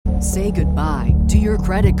Say goodbye to your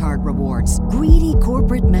credit card rewards. Greedy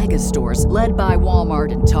corporate mega stores, led by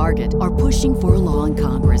Walmart and Target, are pushing for a law in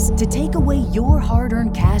Congress to take away your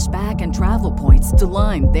hard-earned cash back and travel points to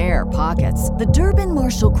line their pockets. The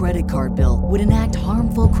Durbin-Marshall credit card bill would enact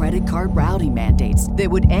harmful credit card routing mandates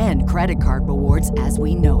that would end credit card rewards as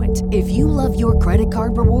we know it. If you love your credit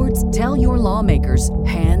card rewards, tell your lawmakers,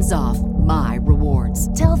 hands off my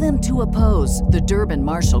rewards. Tell them to oppose the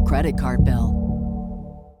Durbin-Marshall credit card bill.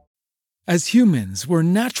 As humans, we're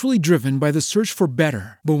naturally driven by the search for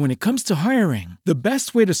better. But when it comes to hiring, the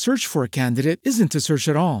best way to search for a candidate isn't to search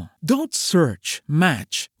at all. Don't search,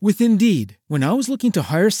 match with Indeed. When I was looking to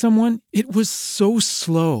hire someone, it was so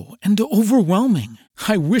slow and overwhelming.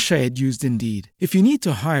 I wish I had used Indeed. If you need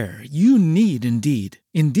to hire, you need Indeed.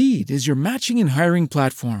 Indeed is your matching and hiring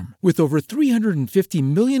platform with over 350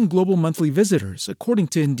 million global monthly visitors, according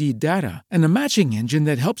to Indeed data, and a matching engine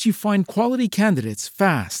that helps you find quality candidates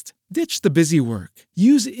fast. Ditch the busy work.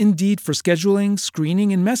 Use Indeed for scheduling,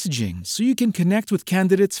 screening, and messaging so you can connect with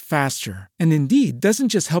candidates faster. And Indeed doesn't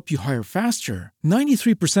just help you hire faster.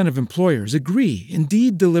 93% of employers agree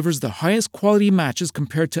Indeed delivers the highest quality matches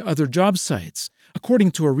compared to other job sites,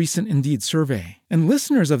 according to a recent Indeed survey. And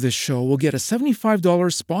listeners of this show will get a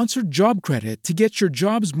 $75 sponsored job credit to get your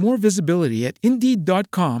jobs more visibility at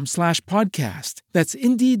Indeed.com/podcast. That's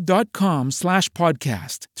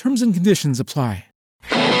Indeed.com/podcast. Terms and conditions apply.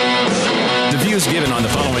 The views given on the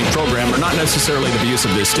following program are not necessarily the views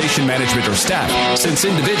of the station management or staff. Since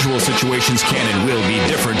individual situations can and will be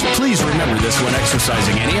different, please remember this when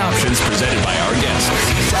exercising any options presented by our guests.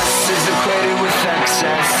 Success is equated with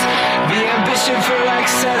excess. The ambition for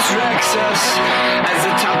excess wrecks us. As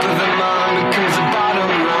the top of the mountain becomes the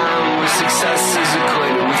bottom line, where success is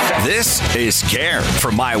equated with excess. This is Care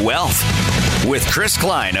for My Wealth with Chris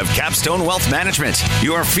Klein of Capstone Wealth Management,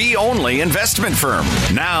 your fee-only investment firm.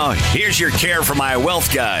 Now, here's your Care for My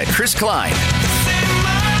Wealth guy, Chris Klein.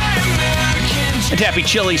 And happy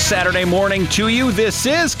chilly Saturday morning to you. This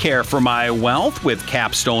is Care for My Wealth with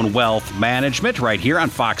Capstone Wealth Management right here on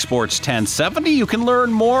Fox Sports 1070. You can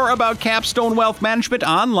learn more about Capstone Wealth Management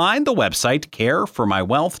online, the website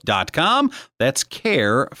careformywealth.com. That's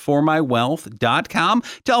careformywealth.com.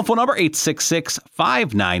 Telephone number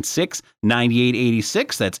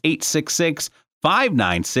 866-596-9886. That's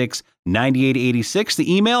 866-596-9886. 9886.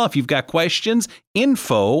 The email, if you've got questions,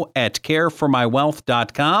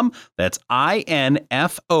 info@careformywealth.com. That's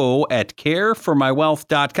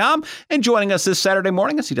info@careformywealth.com. And joining us this Saturday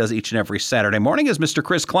morning, as he does each and every Saturday morning, is Mr.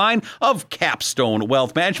 Chris Klein of Capstone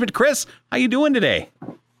Wealth Management. Chris, how you doing today?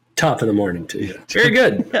 Top of the morning to you. Very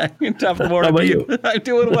good. Top of the morning. How about you? I'm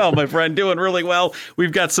doing well, my friend. Doing really well.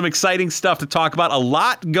 We've got some exciting stuff to talk about. A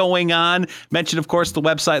lot going on. Mentioned, of course, the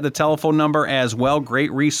website, the telephone number as well.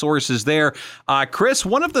 Great resources there. Chris,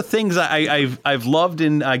 one of the things I've loved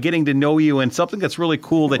in getting to know you, and something that's really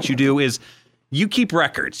cool that you do, is you keep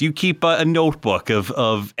records. You keep a notebook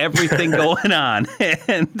of everything going on.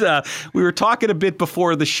 And we were talking a bit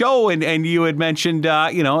before the show, and you had mentioned,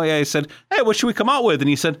 I said, hey, what should we come out with? And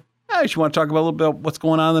you said, hey, you want to talk about a little bit about what's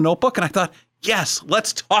going on in the notebook? And I thought, yes,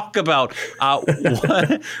 let's talk about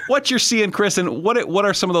what you're seeing, Chris, and what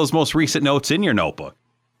are some of those most recent notes in your notebook?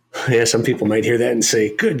 Yeah, some people might hear that and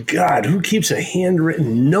say, good God, who keeps a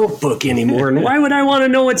handwritten notebook anymore? And why would I want to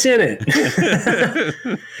know what's in it?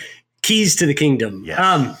 Keys to the kingdom.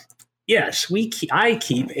 Yes, yes, I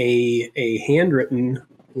keep a handwritten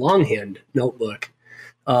longhand notebook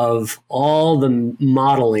of all the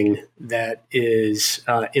modeling that is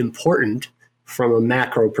important from a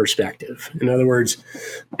macro perspective. In other words,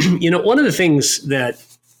 one of the things that,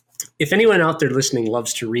 if anyone out there listening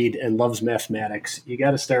loves to read and loves mathematics, you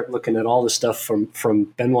got to start looking at all the stuff from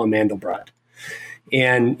Benoit Mandelbrot.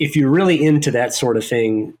 And if you're really into that sort of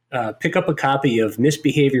thing, pick up a copy of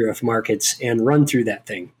Misbehavior of Markets and run through that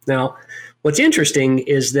thing. Now, what's interesting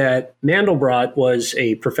is that Mandelbrot was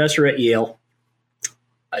a professor at Yale,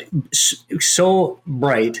 so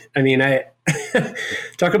bright. I mean, I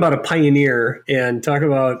talk about a pioneer and talk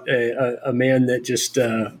about a man that just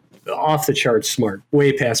off the charts smart,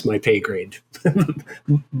 way past my pay grade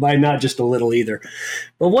by not just a little either.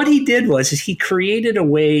 But what he did is he created a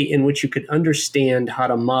way in which you could understand how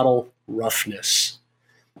to model roughness.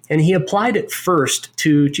 And he applied it first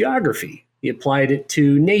to geography. He applied it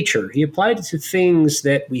to nature. He applied it to things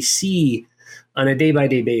that we see on a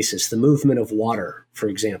day-by-day basis, the movement of water, for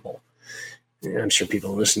example. And I'm sure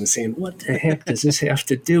people listen saying, what the heck does this have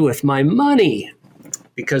to do with my money?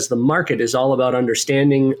 Because the market is all about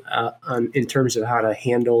understanding in terms of how to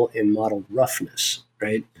handle and model roughness,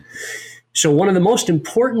 right? So one of the most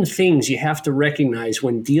important things you have to recognize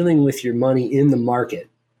when dealing with your money in the market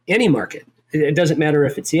any market. It doesn't matter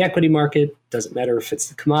if it's the equity market, it doesn't matter if it's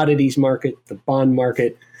the commodities market, the bond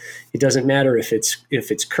market. It doesn't matter if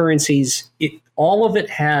it's currencies. All of it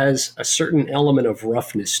has a certain element of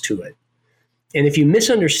roughness to it. And if you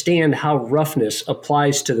misunderstand how roughness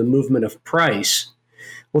applies to the movement of price,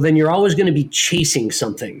 well, then you're always going to be chasing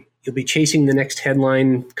something. You'll be chasing the next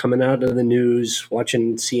headline coming out of the news,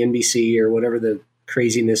 watching CNBC or whatever the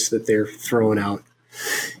craziness that they're throwing out.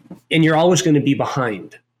 And you're always going to be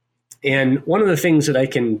behind. And one of the things that I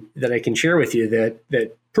can share with you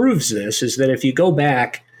that proves this is that if you go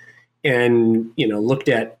back and looked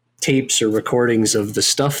at tapes or recordings of the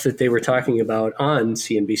stuff that they were talking about on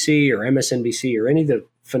CNBC or MSNBC or any of the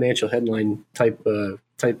financial headline type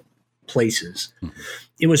places,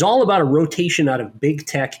 it was all about a rotation out of big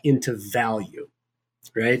tech into value,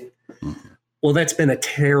 right? Well, that's been a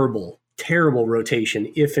terrible, terrible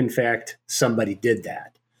rotation if in fact somebody did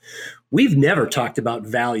that. We've never talked about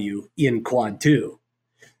value in Quad 2.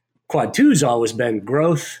 Quad 2's always been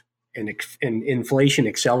growth and inflation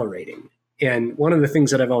accelerating. And one of the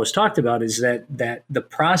things that I've always talked about is that the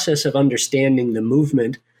process of understanding the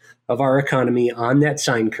movement of our economy on that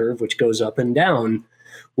sine curve, which goes up and down,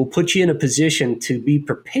 will put you in a position to be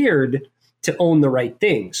prepared to own the right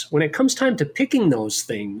things. When it comes time to picking those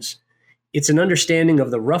things, it's an understanding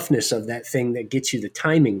of the roughness of that thing that gets you the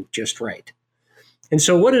timing just right. And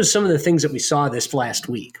so what are some of the things that we saw this last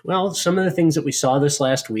week? Well, some of the things that we saw this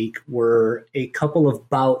last week were a couple of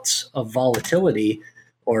bouts of volatility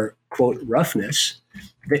or, quote, roughness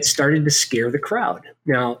that started to scare the crowd.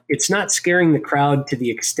 Now, it's not scaring the crowd to the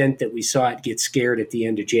extent that we saw it get scared at the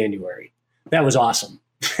end of January. That was awesome.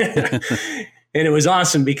 And it was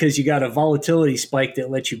awesome because you got a volatility spike that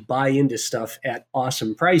lets you buy into stuff at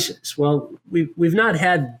awesome prices. Well, we've not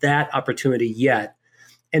had that opportunity yet.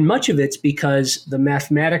 And much of it's because the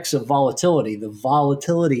mathematics of volatility, the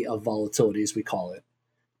volatility of volatility, as we call it,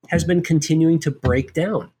 has been continuing to break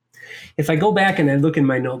down. If I go back and I look in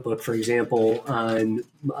my notebook, for example, on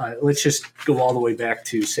let's just go all the way back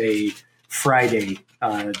to, say, Friday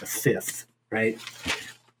the 5th, right?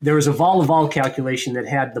 There was a vol-of-vol calculation that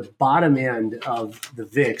had the bottom end of the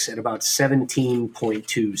VIX at about 17.2,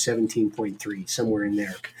 17.3, somewhere in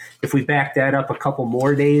there. If we back that up a couple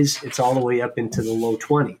more days, it's all the way up into the low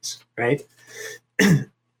 20s, right?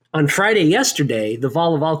 On Friday yesterday, the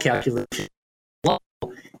vol-of-vol calculation was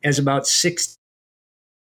low as about 6.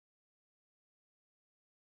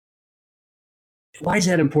 Why is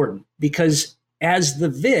that important? Because as the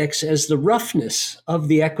VIX, as the roughness of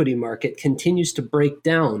the equity market continues to break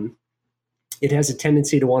down, it has a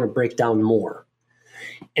tendency to want to break down more.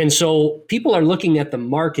 And so people are looking at the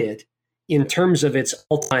market in terms of its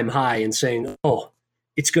all-time high and saying, oh,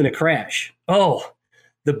 it's going to crash. Oh,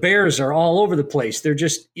 the bears are all over the place. They're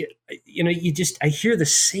just, I hear the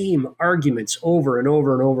same arguments over and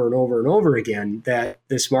over and over and over and over again that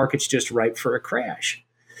this market's just ripe for a crash.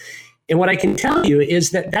 And what I can tell you is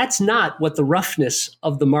that that's not what the roughness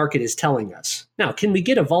of the market is telling us. Now, can we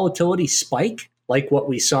get a volatility spike like what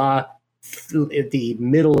we saw at the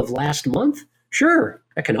middle of last month? Sure,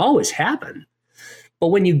 that can always happen. But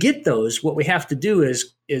when you get those, what we have to do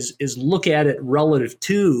is look at it relative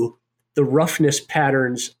to the roughness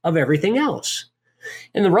patterns of everything else.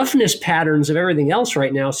 And the roughness patterns of everything else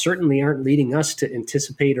right now certainly aren't leading us to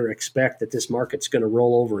anticipate or expect that this market's going to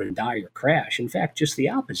roll over and die or crash. In fact, just the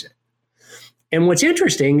opposite. And what's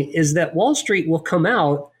interesting is that Wall Street will come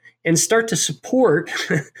out and start to support,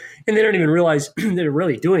 and they don't even realize they're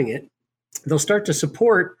really doing it. They'll start to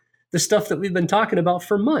support the stuff that we've been talking about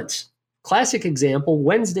for months. Classic example,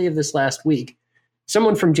 Wednesday of this last week,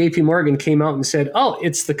 someone from JP Morgan came out and said, oh,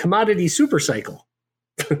 it's the commodity super cycle.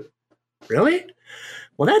 Really?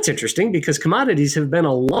 Well, that's interesting because commodities have been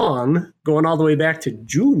along going all the way back to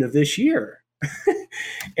June of this year.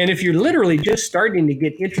 And if you're literally just starting to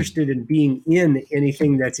get interested in being in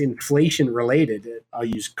anything that's inflation related, I'll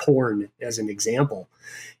use corn as an example,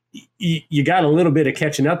 you got a little bit of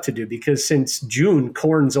catching up to do because since June,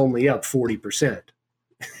 corn's only up 40%.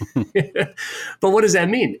 But what does that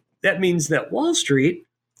mean? That means that Wall Street,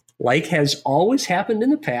 like has always happened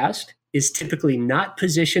in the past, is typically not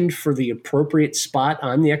positioned for the appropriate spot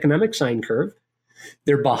on the economic sine curve.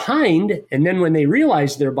 They're behind, and then when they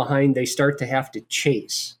realize they're behind, they start to have to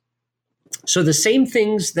chase. So the same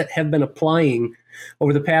things that have been applying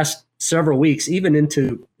over the past several weeks, even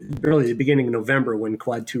into really the beginning of November when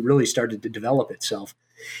Quad 2 really started to develop itself,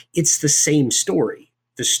 it's the same story.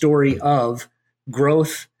 The story of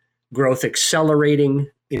growth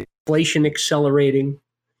accelerating, inflation accelerating,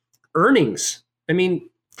 earnings. I mean,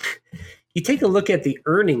 you take a look at the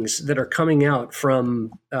earnings that are coming out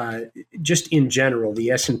from just in general,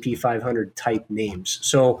 the S&P 500 type names.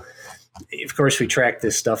 So, of course, we track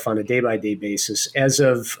this stuff on a day-by-day basis. As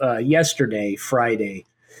of yesterday, Friday,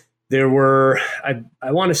 there were,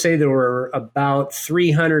 I want to say there were about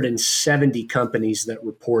 370 companies that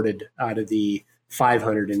reported out of the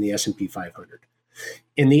 500 in the S&P 500.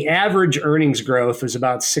 And the average earnings growth was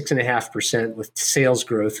about 6.5% with sales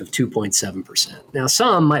growth of 2.7%. Now,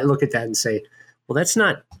 some might look at that and say, well, that's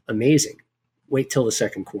not amazing. Wait till the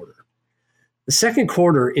second quarter. The second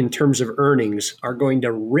quarter, in terms of earnings, are going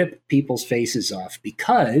to rip people's faces off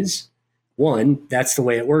because, one, that's the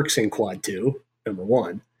way it works in Quad 2, number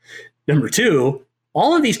one. Number two,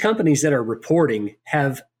 all of these companies that are reporting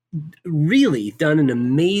have really done an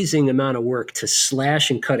amazing amount of work to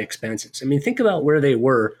slash and cut expenses. I mean, think about where they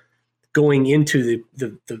were going into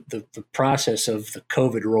the process of the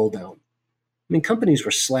COVID roll down. I mean, companies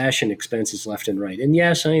were slashing expenses left and right. And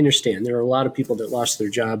yes, I understand there are a lot of people that lost their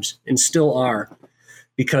jobs and still are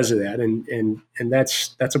because of that. And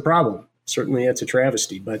that's a problem. Certainly that's a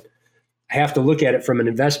travesty, but I have to look at it from an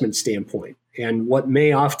investment standpoint. And what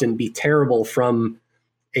may often be terrible from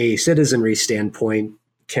a citizenry standpoint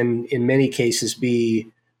can, in many cases, be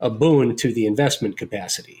a boon to the investment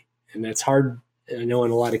capacity. And that's hard, I know,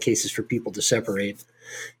 in a lot of cases for people to separate.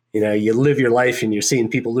 You know, you live your life and you're seeing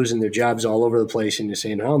people losing their jobs all over the place and you're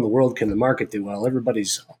saying, how in the world can the market do well?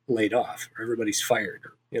 Everybody's laid off or everybody's fired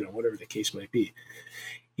or, you know, whatever the case might be.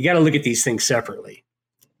 You got to look at these things separately.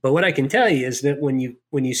 But what I can tell you is that when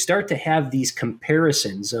you start to have these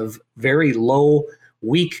comparisons of very low,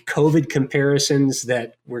 weak COVID comparisons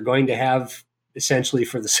that we're going to have essentially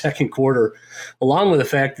for the second quarter, along with the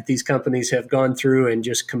fact that these companies have gone through and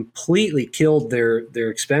just completely killed their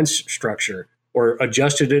expense structure or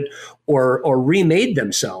adjusted it or remade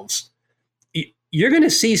themselves, you're going to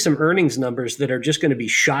see some earnings numbers that are just going to be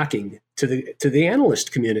shocking to the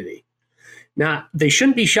analyst community. Now, they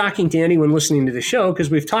shouldn't be shocking to anyone listening to the show because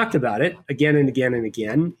we've talked about it again and again and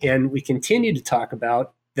again, and we continue to talk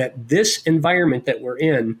about that this environment that we're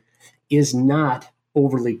in is not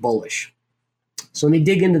overly bullish. So let me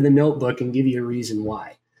dig into the notebook and give you a reason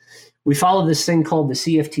why. We follow this thing called the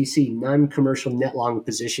CFTC, non-commercial net long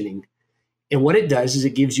positioning. And what it does is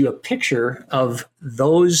it gives you a picture of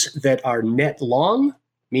those that are net long,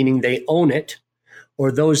 meaning they own it,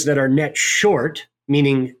 or those that are net short,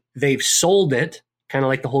 meaning they've sold it, kind of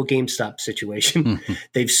like the whole GameStop situation. Mm-hmm.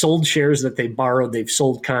 They've sold shares that they borrowed. They've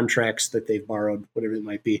sold contracts that they've borrowed, whatever it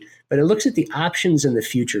might be. But it looks at the options in the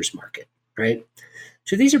futures market, right?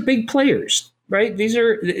 So these are big players, right? These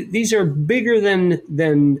are bigger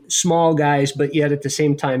than small guys, but yet at the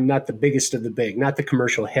same time, not the biggest of the big, not the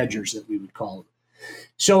commercial hedgers that we would call them.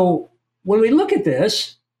 So when we look at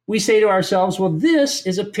this, we say to ourselves, well, this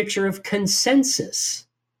is a picture of consensus.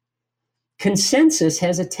 Consensus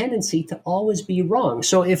has a tendency to always be wrong.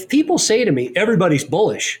 So if people say to me, everybody's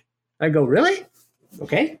bullish, I go, really?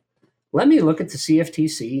 Okay. Let me look at the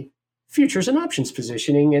CFTC futures and options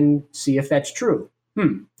positioning and see if that's true.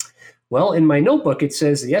 Well, in my notebook, it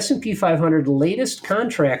says the S&P 500 latest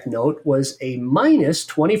contract note was a minus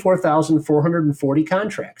 24,440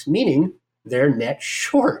 contracts, meaning they're net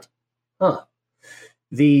short.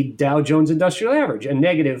 The Dow Jones Industrial Average, a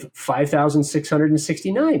negative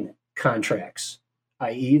 5,669 contracts,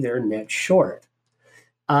 i.e. they're net short.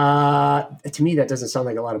 To me, that doesn't sound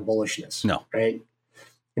like a lot of bullishness. No. Right?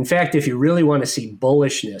 In fact, if you really want to see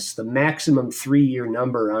bullishness, the maximum 3-year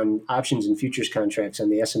number on options and futures contracts on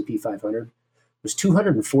the S&P 500 was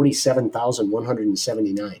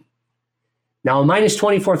 247,179. Now, minus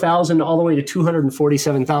 24,000 all the way to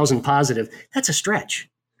 247,000 positive, that's a stretch.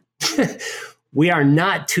 We are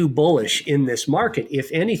not too bullish in this market. If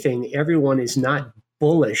anything, everyone is not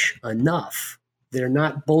bullish enough. They're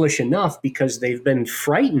not bullish enough because they've been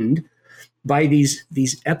frightened by these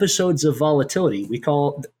episodes of volatility.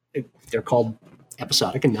 They're called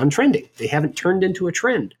episodic and non-trending. They haven't turned into a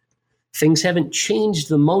trend. Things haven't changed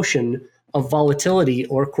the motion of volatility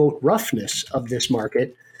or, quote, roughness of this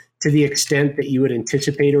market to the extent that you would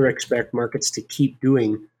anticipate or expect markets to keep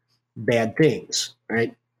doing bad things,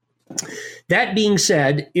 right? That being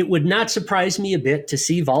said, it would not surprise me a bit to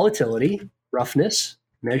see volatility, roughness,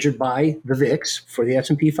 measured by the VIX for the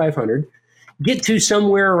S&P 500, get to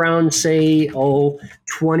somewhere around, say,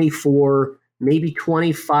 24, maybe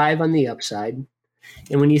 25 on the upside.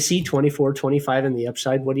 And when you see 24, 25 on the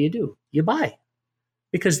upside, what do? You buy.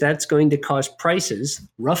 Because that's going to cause prices,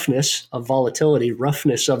 roughness of volatility,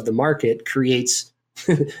 roughness of the market creates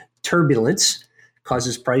turbulence,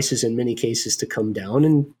 causes prices in many cases to come down,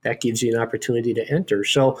 and that gives you an opportunity to enter.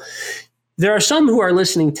 So There are some who are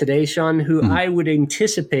listening today, Sean, who I would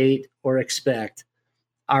anticipate or expect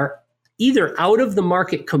are either out of the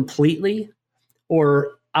market completely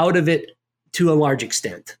or out of it to a large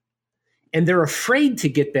extent. And they're afraid to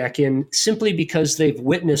get back in simply because they've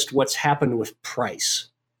witnessed what's happened with price,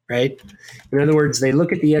 right? In other words, they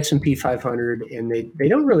look at the S&P 500 and they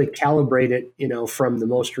don't really calibrate it, from the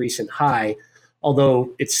most recent high,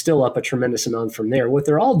 although it's still up a tremendous amount from there. What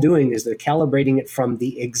they're all doing is they're calibrating it from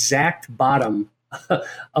the exact bottom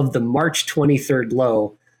of the March 23rd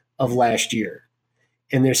low of last year.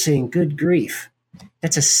 And they're saying, good grief,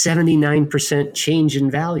 that's a 79% change in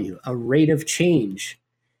value, a rate of change.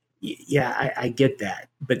 Yeah, I get that,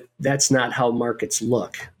 but that's not how markets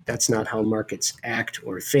look. That's not how markets act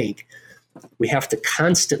or think. We have to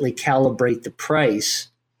constantly calibrate the price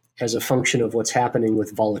as a function of what's happening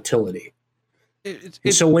with volatility.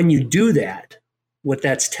 So when you do that, what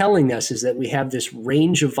that's telling us is that we have this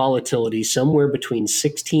range of volatility somewhere between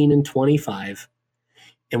 16 and 25.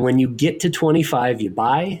 And when you get to 25, you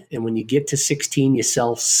buy. And when you get to 16, you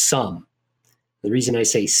sell some. The reason I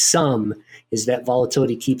say some is that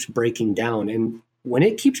volatility keeps breaking down. And when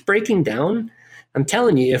it keeps breaking down, I'm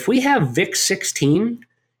telling you, if we have VIX 16,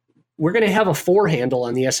 we're going to have a 4 handle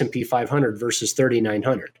on the S&P 500 versus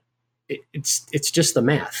 3,900. It's just the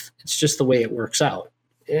math. It's just the way it works out.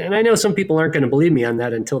 And I know some people aren't going to believe me on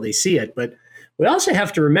that until they see it. But we also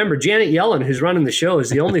have to remember Janet Yellen, who's running the show, is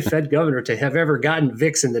the only Fed governor to have ever gotten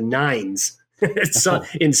VIX in the 9s.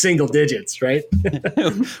 In single digits, right?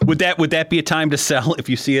 Would that be a time to sell if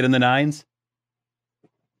you see it in the 9s?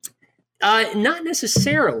 Not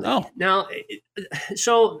necessarily. Oh. Now,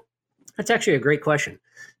 so that's actually a great question.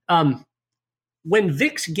 When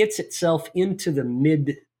VIX gets itself into the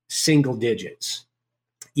mid single digits,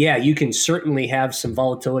 yeah, you can certainly have some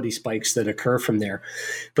volatility spikes that occur from there.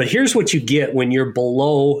 But here's what you get when you're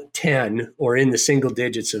below 10 or in the single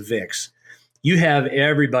digits of VIX. You have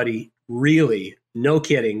everybody really, no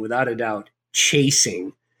kidding, without a doubt,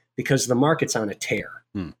 chasing because the market's on a tear.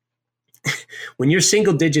 When you're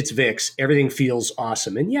single digits VIX, everything feels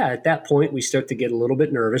awesome. And yeah, at that point, we start to get a little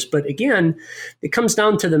bit nervous. But again, it comes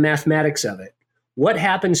down to the mathematics of it. What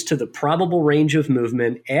happens to the probable range of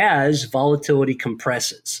movement as volatility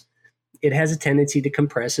compresses? It has a tendency to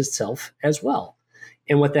compress itself as well.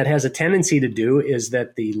 And what that has a tendency to do is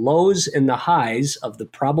that the lows and the highs of the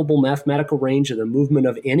probable mathematical range of the movement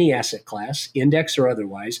of any asset class, index or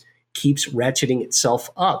otherwise, keeps ratcheting itself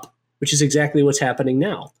up, which is exactly what's happening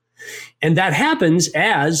now. And that happens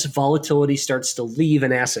as volatility starts to leave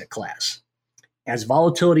an asset class. As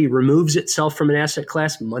volatility removes itself from an asset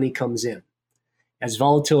class, money comes in. As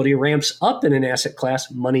volatility ramps up in an asset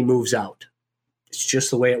class, money moves out. It's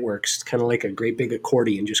just the way it works. It's kind of like a great big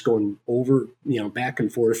accordion just going over, back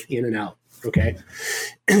and forth, in and out. Okay.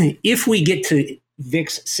 If we get to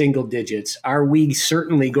VIX single digits, are we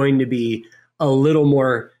certainly going to be a little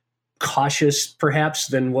more cautious perhaps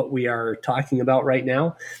than what we are talking about right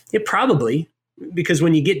now? It probably, because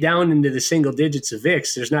when you get down into the single digits of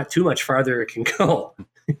VIX, there's not too much farther it can go,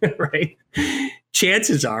 right?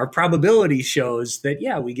 Chances are, probability shows that,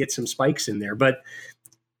 yeah, we get some spikes in there. But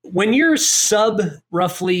when you're sub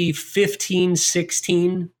roughly 15,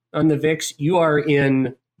 16 on the VIX, you are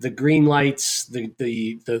in the green lights,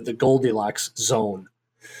 the Goldilocks zone.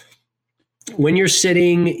 When you're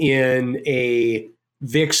sitting in a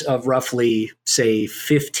VIX of roughly, say,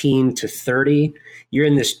 15 to 30, you're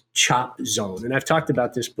in this chop zone. And I've talked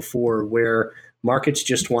about this before, where markets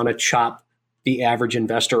just want to chop the average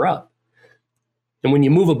investor up. And when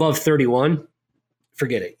you move above 31,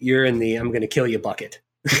 forget it. You're in the I'm going to kill you bucket.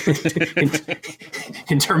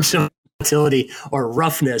 in terms of volatility or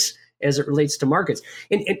roughness as it relates to markets.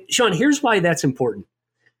 And Sean, here's why that's important.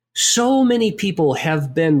 So many people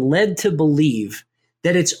have been led to believe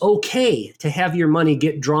that it's okay to have your money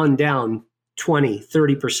get drawn down 20,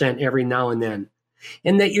 30% every now and then.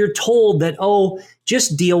 And that you're told that,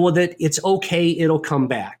 just deal with it. It's okay. It'll come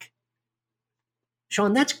back.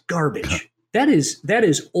 Sean, that's garbage. That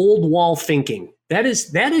is old wall thinking. That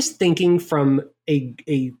is thinking from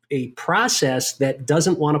a process that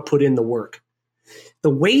doesn't want to put in the work. The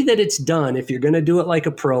way that it's done, if you're going to do it like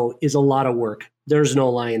a pro, is a lot of work. There's no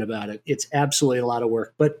lying about it. It's absolutely a lot of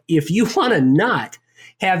work. But if you want to not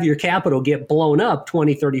have your capital get blown up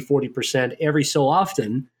 20, 30, 40% every so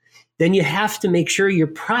often, then you have to make sure you're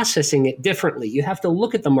processing it differently. You have to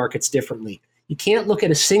look at the markets differently. You can't look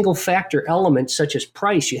at a single factor element such as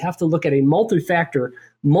price. You have to look at a multi-factor,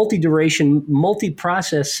 multi-duration,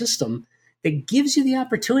 multi-process system that gives you the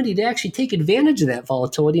opportunity to actually take advantage of that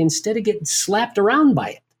volatility instead of getting slapped around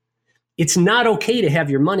by it. It's not okay to have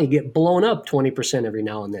your money get blown up 20% every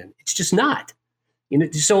now and then. It's just not.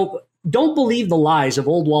 So don't believe the lies of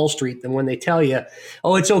old Wall Street and when they tell you,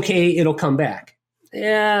 oh, it's okay, it'll come back.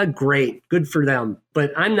 Yeah, great. Good for them.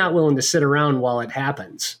 But I'm not willing to sit around while it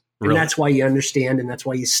happens. Really? And that's why you understand, and that's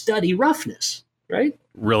why you study roughness, right?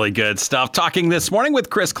 Really good stuff. Talking this morning with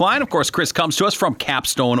Chris Klein. Of course, Chris comes to us from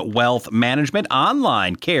Capstone Wealth Management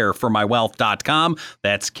online, careformywealth.com.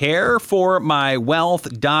 That's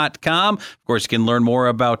careformywealth.com. Of course, you can learn more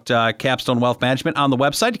about Capstone Wealth Management on the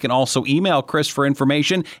website. You can also email Chris for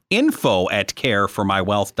information,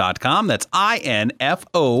 info@careformywealth.com. That's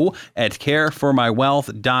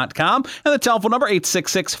info@careformywealth.com. And the telephone number,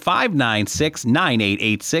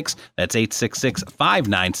 866-596-9886. That's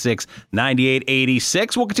 866-596-9886.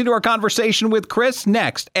 We'll continue our conversation with Chris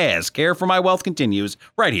next as Care for My Wealth continues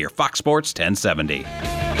right here, Fox Sports 1070.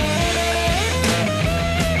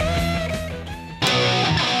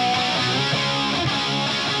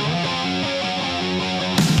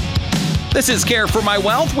 This is Care for My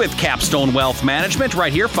Wealth with Capstone Wealth Management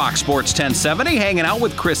right here, Fox Sports 1070, hanging out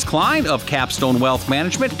with Chris Klein of Capstone Wealth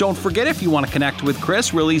Management. Don't forget, if you want to connect with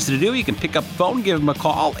Chris, real easy to do. You can pick up the phone, give him a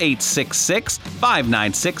call,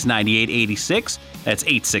 866-596-9886. That's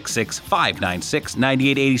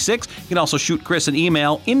 866-596-9886. You can also shoot Chris an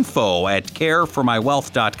email,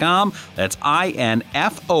 info@careformywealth.com. That's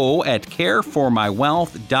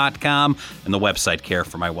info@careformywealth.com, and the website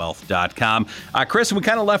careformywealth.com. Chris, we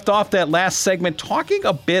kind of left off that last segment talking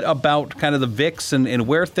a bit about kind of the VIX and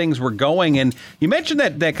where things were going. And you mentioned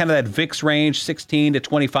that kind of that VIX range, 16 to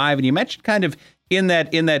 25, and you mentioned kind of in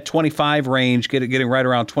that 25 range, getting right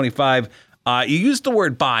around 25. You used the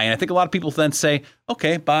word buy, and I think a lot of people then say,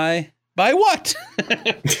 okay, buy what?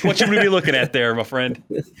 What should we be looking at there, my friend?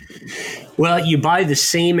 Well, you buy the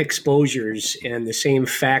same exposures and the same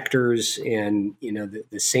factors and,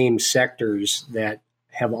 the same sectors that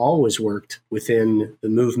have always worked within the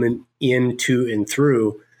movement into and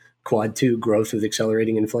through Quad 2 growth with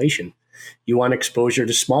accelerating inflation. You want exposure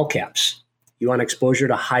to small caps. You want exposure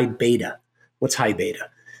to high beta. What's high beta?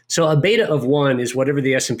 So a beta of 1 is whatever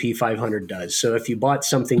the S&P 500 does. So if you bought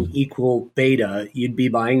something equal beta, you'd be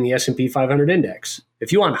buying the S&P 500 index.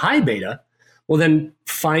 If you want high beta, well, then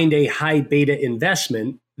find a high beta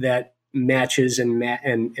investment that matches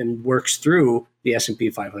and works through the S&P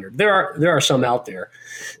 500. There are some out there.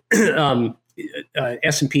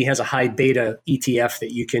 S&P has a high beta ETF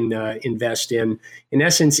that you can invest in. In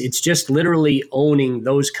essence, it's just literally owning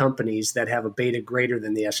those companies that have a beta greater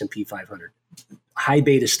than the S&P 500. High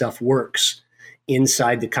beta stuff works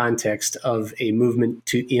inside the context of a movement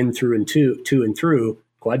to and through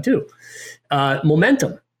Quad 2.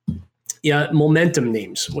 Momentum. Yeah, momentum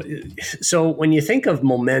names. So when you think of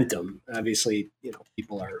momentum, obviously,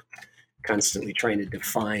 people are constantly trying to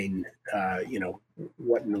define,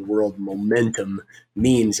 what in the world momentum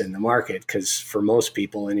means in the market. Because for most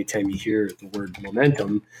people, anytime you hear the word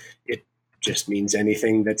momentum, it just means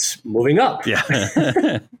anything that's moving up. Yeah.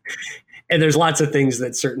 And there's lots of things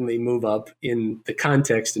that certainly move up in the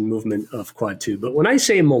context and movement of Quad 2. But when I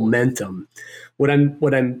say momentum, what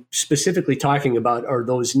I'm specifically talking about are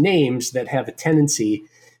those names that have a tendency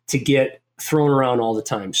to get thrown around all the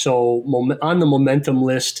time. So on the momentum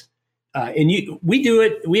list, we do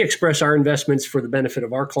it. We express our investments for the benefit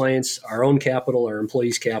of our clients, our own capital, our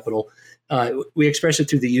employees' capital. We express it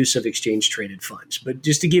through the use of exchange-traded funds. But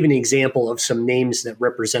just to give an example of some names that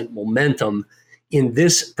represent momentum in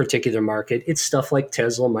this particular market, it's stuff like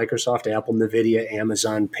Tesla, Microsoft, Apple, NVIDIA,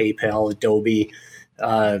 Amazon, PayPal, Adobe,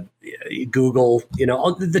 Google,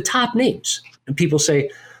 the top names. And people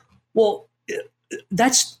say, well,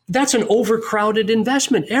 that's an overcrowded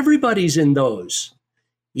investment. Everybody's in those.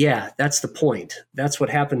 Yeah, that's the point. That's what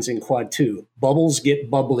happens in Quad 2. Bubbles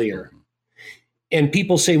get bubblier. And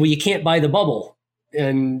people say, well, you can't buy the bubble.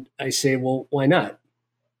 And I say, well, why not?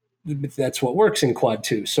 That's what works in Quad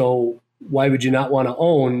 2. So why would you not want to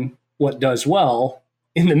own what does well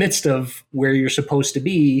in the midst of where you're supposed to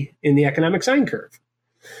be in the economic sine curve?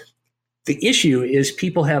 The issue is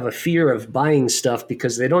people have a fear of buying stuff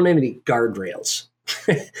because they don't have any guardrails.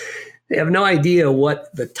 They have no idea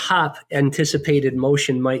what the top anticipated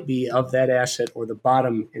motion might be of that asset or the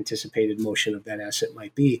bottom anticipated motion of that asset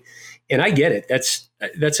might be. And I get it. That's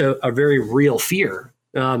a very real fear.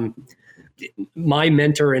 My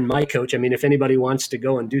mentor and my coach, if anybody wants to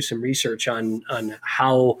go and do some research on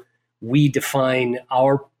how we define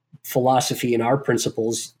our philosophy and our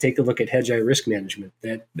principles, take a look at Hedgeye Risk Management.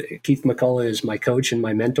 That Keith McCullough is my coach and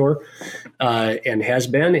my mentor, and has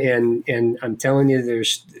been. And I'm telling you,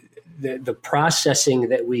 there's the processing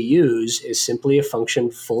that we use is simply a function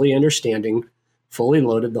fully understanding fully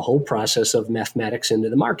loaded the whole process of mathematics into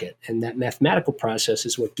the market. And that mathematical process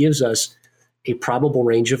is what gives us a probable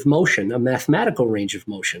range of motion, a mathematical range of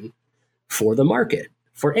motion for the market,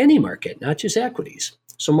 for any market, not just equities.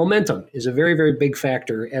 So momentum is a very, very big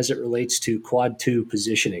factor as it relates to quad 2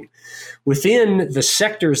 positioning. Within the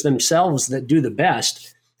sectors themselves that do the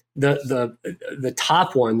best, the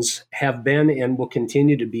top ones have been and will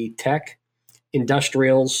continue to be tech,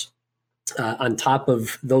 industrials. On top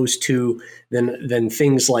of those two, then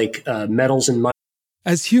things like metals and money.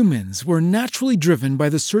 As humans, we're naturally driven by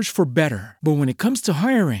the search for better. But when it comes to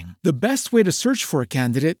hiring, the best way to search for a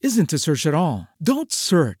candidate isn't to search at all. Don't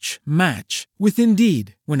search, match with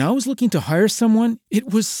Indeed. When I was looking to hire someone,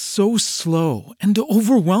 it was so slow and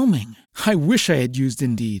overwhelming. I wish I had used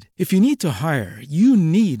Indeed. If you need to hire, you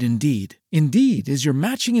need Indeed. Indeed is your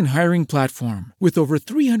matching and hiring platform with over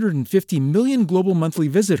 350 million global monthly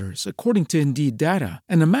visitors, according to Indeed data,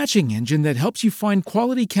 and a matching engine that helps you find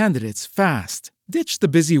quality candidates fast. Ditch the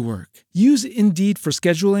busy work. Use Indeed for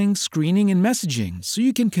scheduling, screening, and messaging so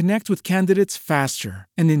you can connect with candidates faster.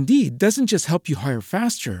 And Indeed doesn't just help you hire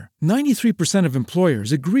faster. 93% of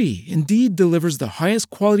employers agree Indeed delivers the highest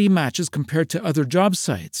quality matches compared to other job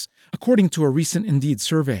sites, according to a recent Indeed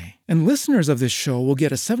survey. And listeners of this show will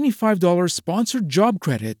get a $75 sponsored job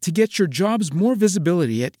credit to get your jobs more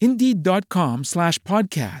visibility at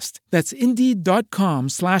Indeed.com/podcast. That's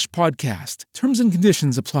Indeed.com/podcast. Terms and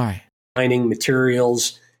conditions apply. Mining,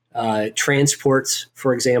 materials, transports,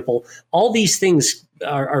 for example. All these things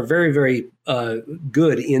are very, very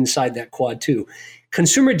good inside that quad 2.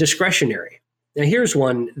 Consumer discretionary. Now, here's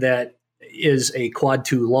one that is a quad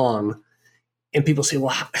 2 long, and people say,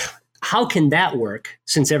 well, how can that work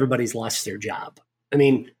since everybody's lost their job? I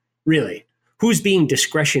mean, really, who's being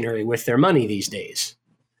discretionary with their money these days?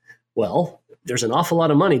 Well, there's an awful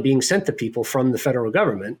lot of money being sent to people from the federal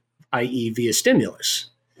government, i.e. via stimulus.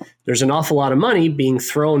 There's an awful lot of money being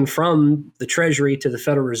thrown from the Treasury to the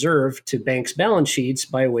Federal Reserve to banks' balance sheets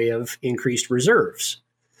by way of increased reserves.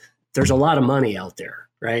 There's a lot of money out there,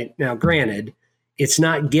 right? Now, granted, it's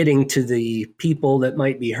not getting to the people that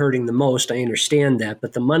might be hurting the most. I understand that,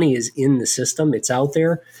 but the money is in the system. It's out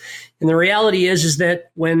there. And the reality is that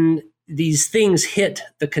when these things hit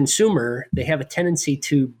the consumer, they have a tendency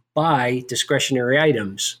to buy discretionary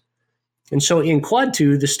items. And so in quad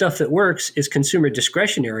 2, the stuff that works is consumer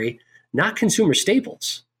discretionary, not consumer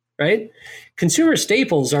staples, right? Consumer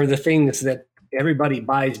staples are the things that everybody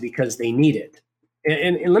buys because they need it.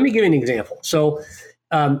 And let me give you an example. So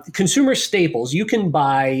consumer staples, you can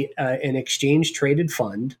buy an exchange traded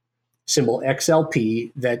fund, symbol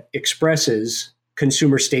XLP, that expresses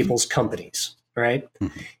consumer staples companies, right?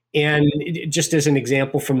 Mm-hmm. And just as an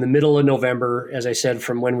example, from the middle of November, as I said,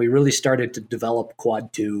 from when we really started to develop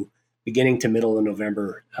quad 2, beginning to middle of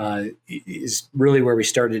November is really where we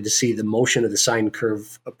started to see the motion of the sine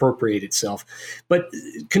curve appropriate itself. But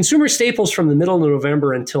consumer staples from the middle of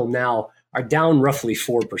November until now are down roughly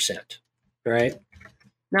 4%, right?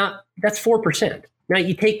 Now, that's 4%. Now,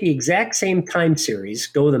 you take the exact same time series,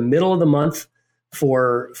 go the middle of the month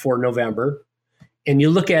for November, and you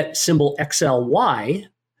look at symbol XLY,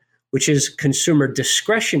 which is consumer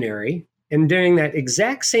discretionary, and during that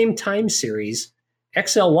exact same time series,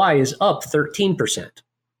 XLY is up 13%.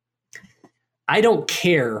 I don't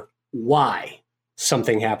care why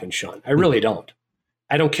something happens, Sean. I really don't.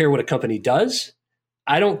 I don't care what a company does.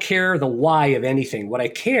 I don't care the why of anything. What I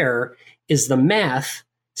care is the math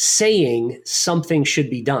saying something should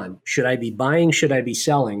be done. Should I be buying? Should I be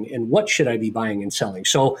selling? And what should I be buying and selling?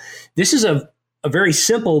 So this is a very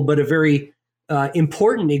simple but a very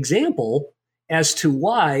important example as to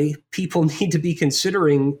why people need to be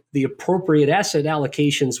considering the appropriate asset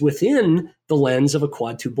allocations within the lens of a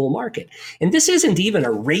quad 2 bull market. And this isn't even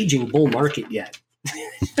a raging bull market yet.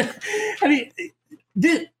 I mean,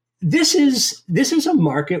 this is a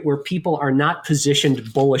market where people are not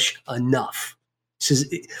positioned bullish enough.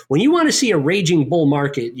 When you want to see a raging bull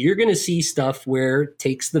market, you're going to see stuff where it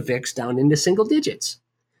takes the VIX down into single digits.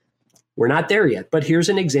 We're not there yet, but here's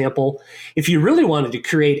an example. If you really wanted to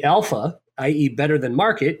create alpha, i.e. better than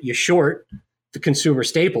market, you short the consumer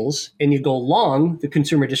staples and you go long the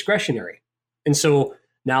consumer discretionary. And so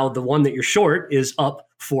now the one that you're short is up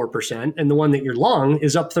 4% and the one that you're long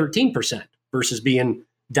is up 13% versus being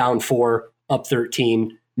down 4, up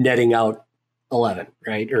 13, netting out 11,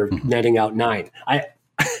 right? Or netting out 9. I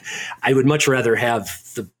would much rather have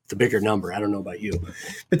the bigger number. I don't know about you,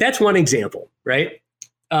 but that's one example, right?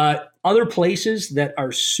 Other places that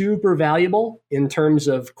are super valuable in terms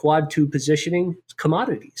of quad 2 positioning is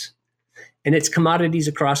commodities. And it's commodities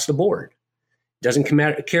across the board. Doesn't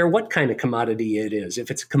care what kind of commodity it is. If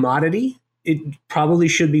it's a commodity, it probably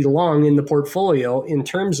should be long in the portfolio in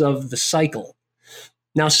terms of the cycle.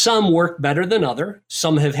 Now, some work better than other.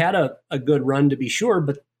 Some have had a good run, to be sure,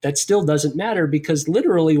 but that still doesn't matter because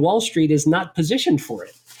literally Wall Street is not positioned for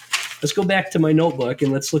it. Let's go back to my notebook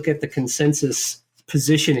and let's look at the consensus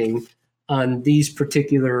positioning on these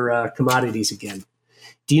particular commodities again.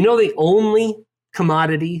 Do you know the only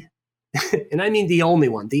commodity, and I mean the only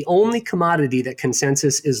one, the only commodity that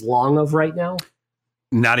consensus is long of right now?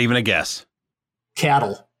 Not even a guess.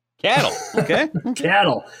 Cattle. Cattle. Okay.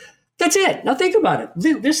 Cattle. That's it. Now think about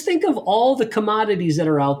it. Just think of all the commodities that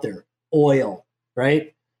are out there. Oil,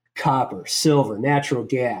 right? Copper, silver, natural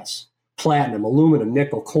gas, platinum, aluminum,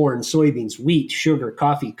 nickel, corn, soybeans, wheat, sugar,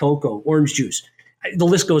 coffee, cocoa, orange juice. The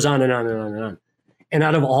list goes on and on and on and on. And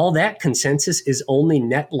out of all that, consensus is only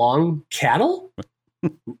net long cattle?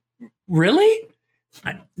 Really?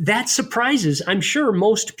 That surprises, I'm sure,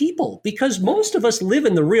 most people because most of us live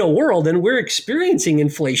in the real world and we're experiencing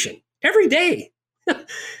inflation every day.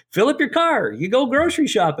 Fill up your car, you go grocery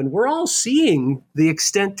shopping. We're all seeing the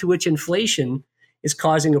extent to which inflation is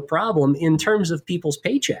causing a problem in terms of people's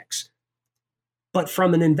paychecks. But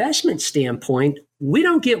from an investment standpoint, we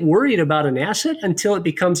don't get worried about an asset until it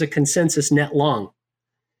becomes a consensus net long.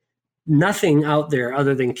 Nothing out there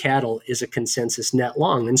other than cattle is a consensus net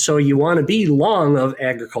long. And so you want to be long of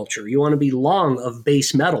agriculture. You want to be long of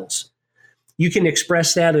base metals. You can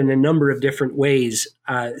express that in a number of different ways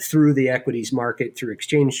through the equities market, through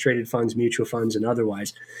exchange-traded funds, mutual funds, and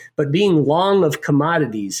otherwise. But being long of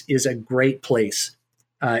commodities is a great place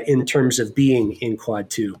in terms of being in Quad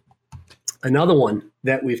 2. Another one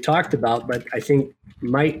that we've talked about, but I think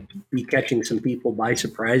might be catching some people by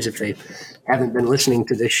surprise if they haven't been listening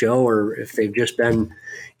to this show or if they've just been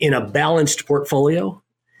in a balanced portfolio.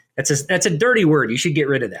 That's a dirty word. You should get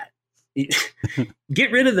rid of that.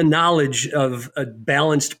 Get rid of the knowledge of a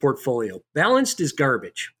balanced portfolio. Balanced is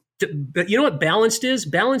garbage. But you know what balanced is?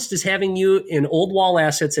 Balanced is having you in old wall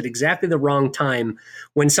assets at exactly the wrong time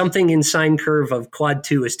when something in sine curve of Quad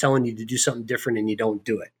 2 is telling you to do something different and you don't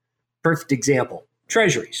do it. Perfect example,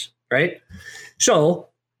 treasuries, right? So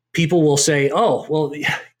people will say, oh, well,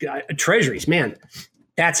 treasuries, man,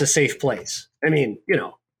 that's a safe place. I mean,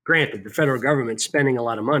 granted, the federal government's spending a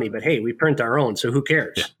lot of money, but hey, we print our own, so who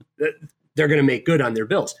cares? Yeah. They're going to make good on their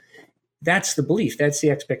bills. That's the belief. That's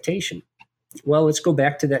the expectation. Well, let's go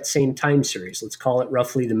back to that same time series. Let's call it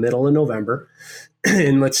roughly the middle of November.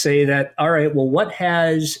 And let's say that, all right, well, what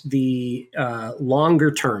has the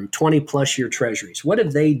longer term 20 plus year treasuries? What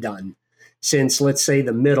have they done since, let's say,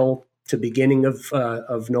 the middle to beginning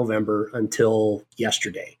of November until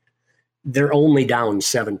yesterday? They're only down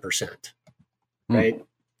 7%, right?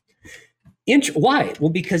 Why? Well,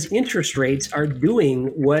 because interest rates are doing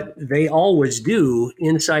what they always do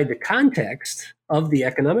inside the context of the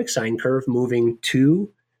economic sine curve moving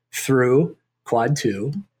to through Quad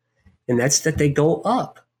 2, and that's that they go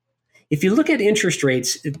up. If you look at interest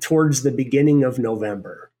rates towards the beginning of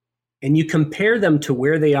November and you compare them to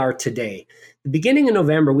where they are today, the beginning of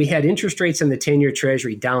November, we had interest rates in the 10-year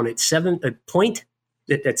Treasury down at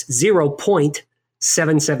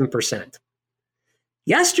 0.77%.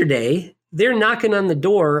 Yesterday, they're knocking on the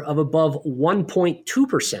door of above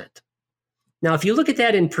 1.2%. Now, if you look at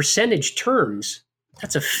that in percentage terms,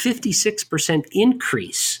 that's a 56%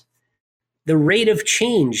 increase. The rate of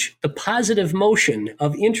change, the positive motion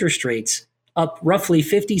of interest rates up roughly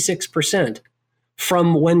 56%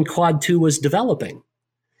 from when Quad 2 was developing.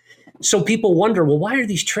 So people wonder, well, why are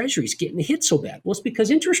these treasuries getting hit so bad? Well, it's because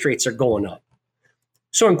interest rates are going up.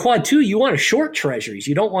 So in Quad 2, you want to short treasuries.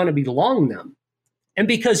 You don't want to be long them. And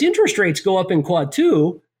because interest rates go up in Quad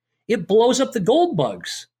 2, it blows up the gold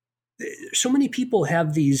bugs. So many people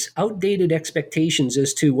have these outdated expectations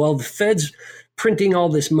as to, well, the Fed's printing all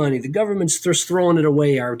this money, the government's just throwing it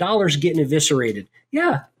away, our dollar's getting eviscerated.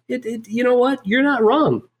 Yeah, you know what? You're not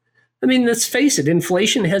wrong. I mean, let's face it,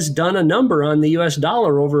 inflation has done a number on the US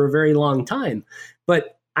dollar over a very long time.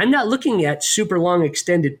 But I'm not looking at super long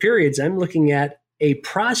extended periods. I'm looking at a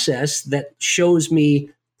process that shows me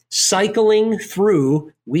cycling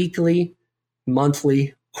through weekly,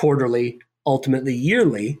 monthly, quarterly, ultimately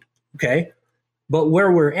yearly, okay? But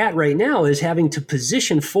where we're at right now is having to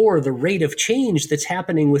position for the rate of change that's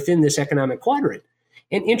happening within this economic quadrant.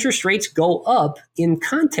 And interest rates go up in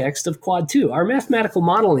context of Quad 2. Our mathematical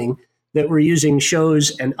modeling that we're using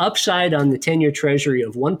shows an upside on the 10-year Treasury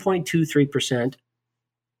of 1.23%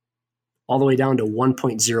 all the way down to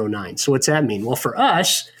 1.09. So what's that mean? Well, for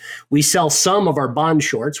us, we sell some of our bond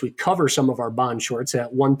shorts. We cover some of our bond shorts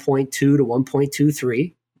at 1.2 to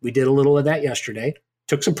 1.23. We did a little of that yesterday,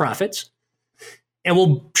 took some profits, and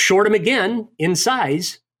we'll short them again in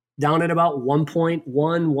size down at about 1.1,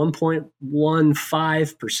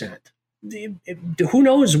 1.15%. Who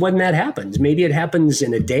knows when that happens? Maybe it happens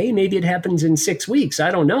in a day. Maybe it happens in 6 weeks.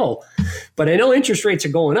 I don't know. But I know interest rates are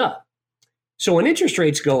going up. So when interest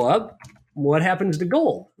rates go up, what happens to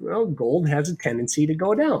gold? Well, gold has a tendency to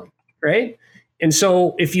go down, right? And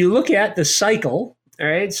so if you look at the cycle, all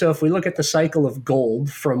right, so if we look at the cycle of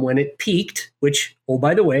gold from when it peaked, which, oh,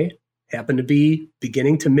 by the way, happened to be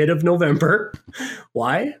beginning to mid of November.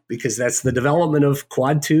 Why? Because that's the development of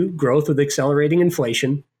Quad 2 growth with accelerating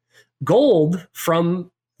inflation. Gold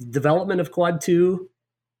from development of Quad 2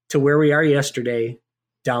 to where we are yesterday,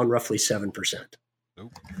 down roughly 7%.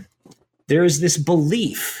 Nope. There is this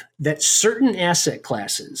belief that certain asset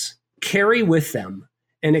classes carry with them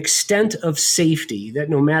an extent of safety that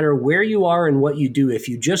no matter where you are and what you do, if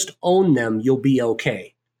you just own them, you'll be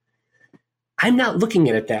okay. I'm not looking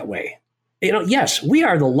at it that way. Yes, we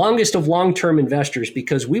are the longest of long-term investors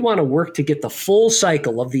because we want to work to get the full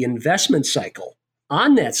cycle of the investment cycle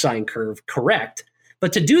on that sine curve correct.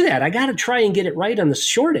 But to do that, I got to try and get it right on the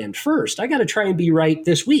short end first. I got to try and be right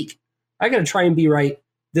this week. I got to try and be right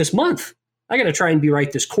this month. I got to try and be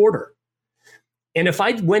right this quarter. And if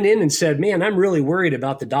I went in and said, man, I'm really worried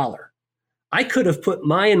about the dollar, I could have put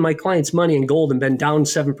my and my clients' money in gold and been down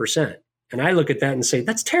 7%. And I look at that and say,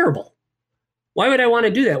 that's terrible. Why would I want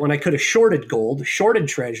to do that when I could have shorted gold, shorted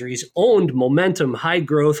treasuries, owned momentum, high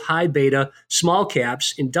growth, high beta, small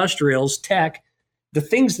caps, industrials, tech, the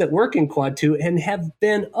things that work in Quad 2 and have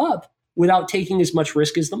been up without taking as much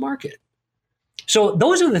risk as the market? So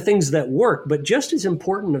those are the things that work, but just as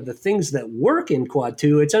important of the things that work in Quad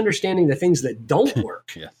 2, it's understanding the things that don't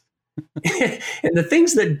work. And the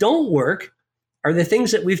things that don't work are the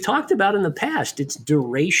things that we've talked about in the past. It's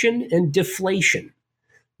duration and deflation.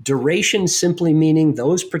 Duration simply meaning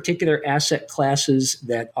those particular asset classes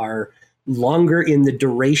that are longer in the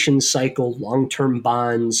duration cycle, long-term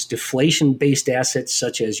bonds, deflation-based assets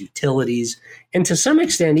such as utilities, and to some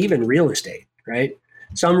extent, even real estate, right?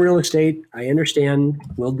 Some real estate, I understand,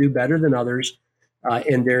 will do better than others.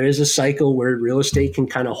 And there is a cycle where real estate can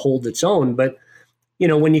kind of hold its own. But,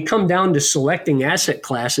 when you come down to selecting asset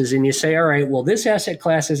classes and you say, all right, well, this asset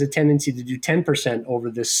class has a tendency to do 10%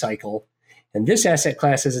 over this cycle, and this asset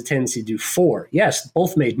class has a tendency to do 4%. Yes,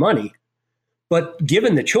 both made money. But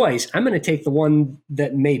given the choice, I'm going to take the one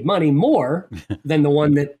that made money more than the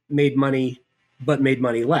one that made money but made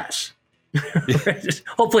money less.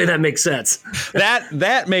 Hopefully that makes sense.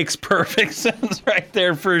 That makes perfect sense right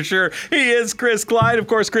there for sure. He is Chris Klein. Of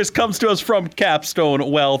course, Chris comes to us from Capstone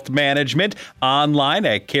Wealth Management online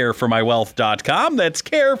at careformywealth.com. That's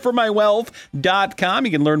careformywealth.com.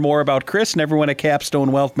 You can learn more about Chris and everyone at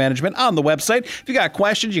Capstone Wealth Management on the website. If you got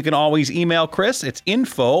questions, you can always email Chris. It's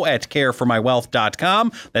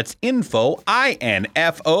info@careformywealth.com. That's info,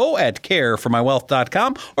 I-N-F-O at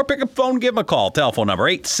careformywealth.com. Or pick up the phone, give him a call. Telephone number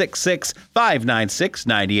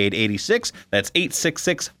 866-596-9886. That's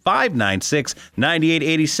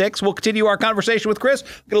 866-596-9886. We'll continue our conversation with Chris,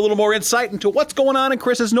 get a little more insight into what's going on in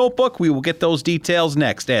Chris's notebook. We will get those details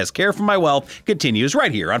next as Care for My Wealth continues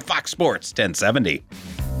right here on Fox Sports 1070.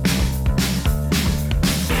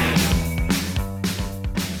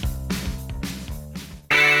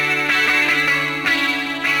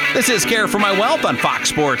 This is Care for My Wealth on Fox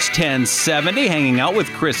Sports 1070, hanging out with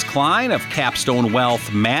Chris Klein of Capstone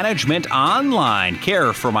Wealth Management online,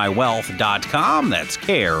 careformywealth.com. That's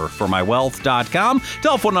careformywealth.com.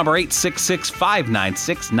 Telephone number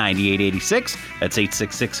 866-596-9886. That's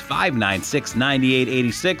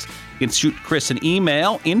 866-596-9886. You can shoot Chris an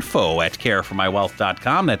email,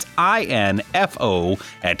 info@careformywealth.com. That's INFO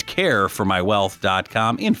at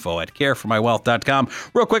careformywealth.com. Info@careformywealth.com.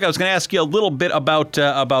 Real quick, I was going to ask you a little bit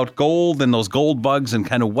about gold and those gold bugs and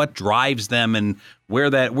kind of what drives them and where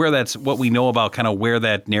that's what we know about kind of where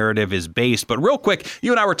that narrative is based. But real quick,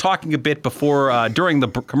 you and I were talking a bit before during the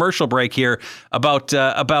commercial break here about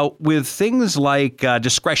with things like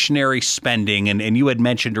discretionary spending, and you had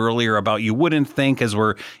mentioned earlier about you wouldn't think, as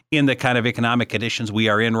we're in the kind of economic conditions we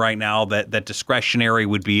are in right now, that discretionary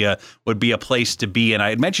would be a place to be. And I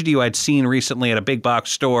had mentioned to you I'd seen recently at a big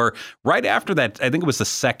box store right after that, I think it was the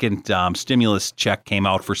second stimulus check came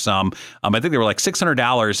out for some. I think they were like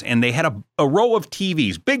 $600, and they had a row of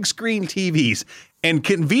TVs, big screen TVs. And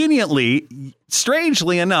conveniently,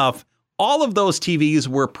 strangely enough, all of those TVs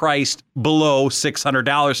were priced below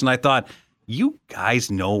 $600. And I thought, you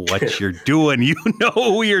guys know what you're doing. You know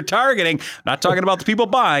who you're targeting. I'm not talking about the people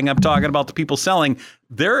buying. I'm talking about the people selling.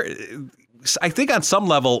 I think on some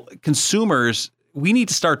level, consumers, we need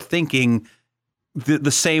to start thinking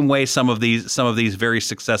the same way some of these very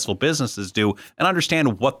successful businesses do, and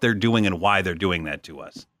understand what they're doing and why they're doing that to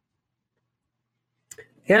us.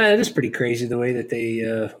 Yeah, it is pretty crazy the way that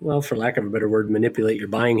they, well, for lack of a better word, manipulate your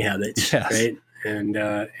buying habits, Yes. right?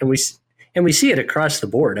 And we see it across the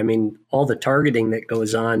board. I mean, all the targeting that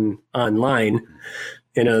goes on online,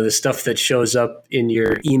 the stuff that shows up in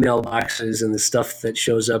your email boxes and the stuff that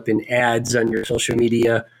shows up in ads on your social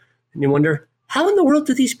media, and you wonder, how in the world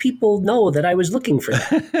do these people know that I was looking for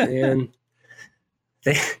that? And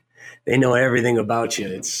they know everything about you.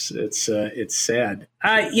 It's sad.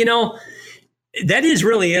 That is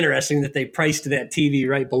really interesting that they priced that TV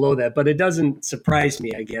right below that, but it doesn't surprise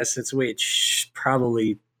me, I guess. That's the way it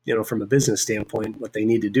probably, from a business standpoint, what they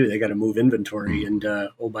need to do. They got to move inventory. And,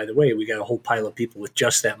 by the way, we got a whole pile of people with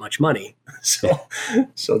just that much money. So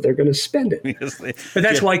they're going to spend it. But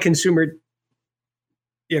that's why consumer...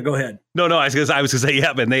 Yeah, go ahead. No, I was going to say,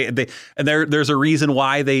 yeah, but there's a reason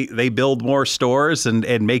why they build more stores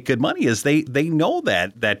and make good money is they know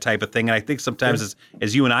that type of thing. And I think sometimes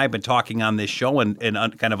as you and I have been talking on this show and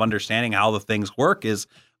kind of understanding how the things work is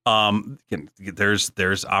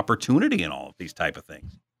there's opportunity in all of these type of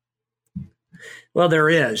things. Well, there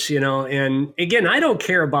is, and again, I don't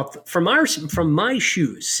care about from my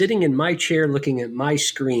shoes, sitting in my chair, looking at my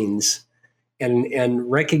screens,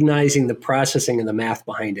 and recognizing the processing and the math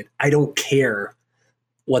behind it. I don't care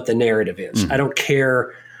what the narrative is. I don't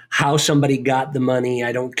care how somebody got the money.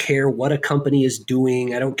 I don't care what a company is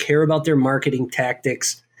doing. I don't care about their marketing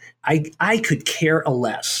tactics. I could care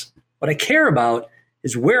less. What I care about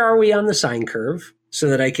is where are we on the sine curve so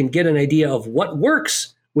that I can get an idea of what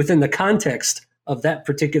works within the context of that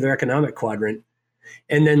particular economic quadrant,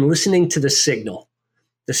 and then listening to the signal.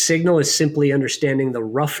 The signal is simply understanding the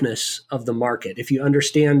roughness of the market. If you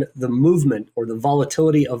understand the movement or the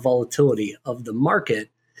volatility of the market,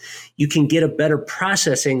 you can get a better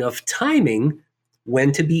processing of timing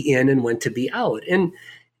when to be in and when to be out. And,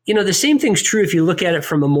 the same thing's true if you look at it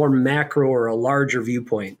from a more macro or a larger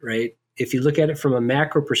viewpoint, right? If you look at it from a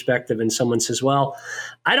macro perspective and someone says, well,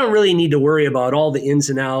 I don't really need to worry about all the ins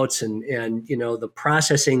and outs and the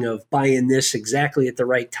processing of buying this exactly at the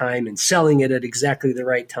right time and selling it at exactly the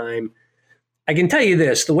right time. I can tell you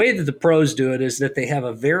this, the way that the pros do it is that they have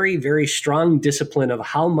a very, very strong discipline of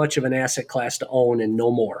how much of an asset class to own and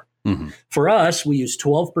no more. Mm-hmm. For us, we use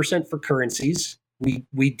 12% for currencies.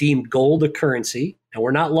 We deem gold a currency, and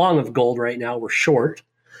we're not long of gold right now, we're short.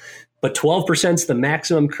 But 12% is the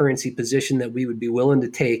maximum currency position that we would be willing to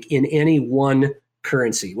take in any one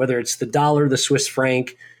currency, whether it's the dollar, the Swiss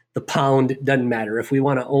franc, the pound, doesn't matter. If we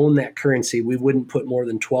want to own that currency, we wouldn't put more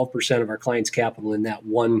than 12% of our clients' capital in that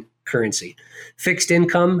one currency. Fixed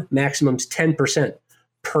income, maximum's 10%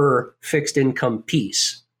 per fixed income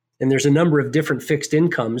piece. And there's a number of different fixed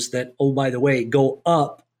incomes that, oh, by the way, go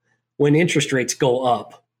up when interest rates go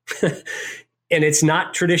up. And it's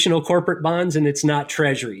not traditional corporate bonds and it's not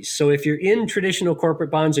treasuries. So if you're in traditional corporate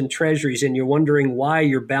bonds and treasuries and you're wondering why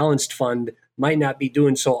your balanced fund might not be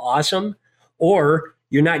doing so awesome, or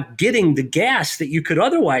you're not getting the gas that you could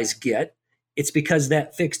otherwise get, it's because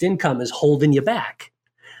that fixed income is holding you back.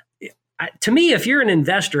 To me, if you're an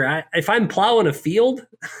investor, if I'm plowing a field,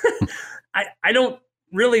 I don't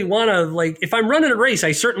really want to, if I'm running a race,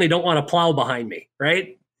 I certainly don't want to plow behind me,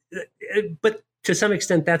 right? But to some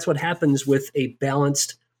extent, that's what happens with a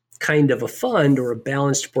balanced kind of a fund or a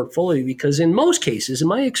balanced portfolio, because in most cases, in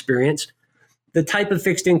my experience, the type of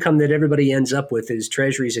fixed income that everybody ends up with is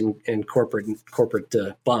treasuries and corporate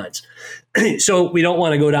bonds. So we don't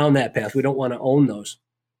want to go down that path. We don't want to own those.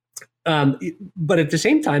 But at the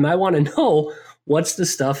same time, I want to know what's the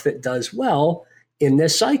stuff that does well in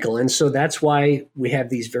this cycle. And so that's why we have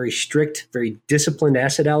these very strict, very disciplined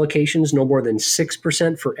asset allocations, no more than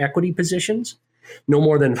 6% for equity positions, no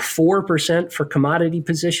more than 4% for commodity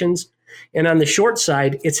positions. And on the short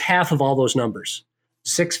side, it's half of all those numbers.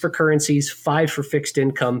 6 for currencies, 5 for fixed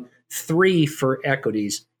income, 3 for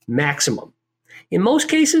equities, maximum. In most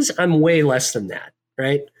cases, I'm way less than that,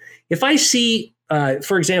 right? If I see,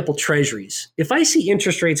 for example, treasuries, if I see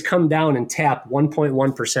interest rates come down and tap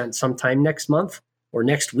 1.1% sometime next month or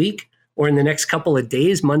next week or in the next couple of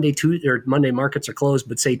days, Monday markets are closed,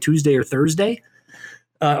 but say Tuesday or Thursday,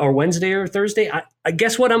 or Wednesday or Thursday, I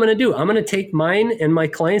guess what I'm going to do? I'm going to take mine and my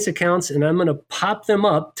clients' accounts and I'm going to pop them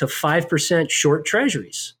up to 5% short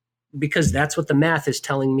treasuries because that's what the math is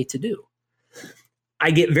telling me to do.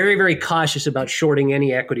 I get very, very cautious about shorting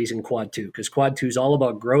any equities in Quad 2 because Quad 2 is all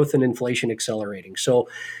about growth and inflation accelerating. So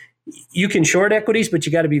you can short equities, but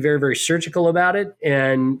you got to be very, very surgical about it.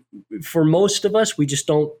 And for most of us, we just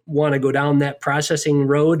don't want to go down that processing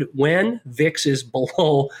road when VIX is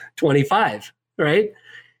below 25, right?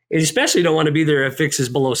 You especially don't want to be there if VIX is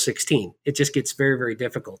below 16. It just gets very, very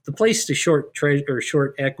difficult. The place to short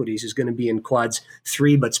short equities is going to be in quads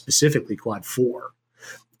 3, but specifically quad 4.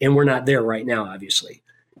 And we're not there right now, obviously.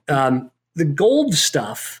 The gold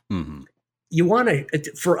stuff, you want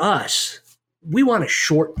to, for us, we want to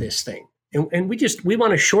short this thing. And we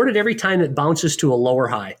want to short it every time it bounces to a lower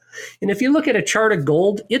high. And if you look at a chart of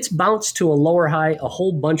gold, it's bounced to a lower high a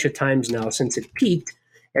whole bunch of times now since it peaked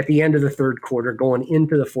at the end of the third quarter, going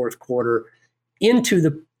into the fourth quarter,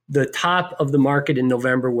 into the top of the market in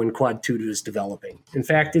November when quad 2 is developing. In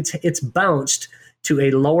fact, it's bounced to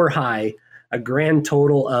a lower high, a grand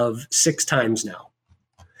total of 6 times now.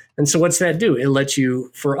 And so what's that do? It lets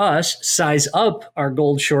you, for us, size up our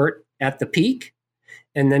gold short at the peak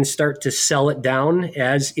and then start to sell it down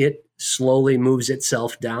as it slowly moves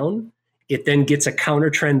itself down. It then gets a counter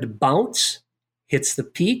trend bounce, hits the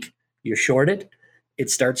peak, you short it, it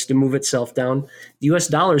starts to move itself down. The US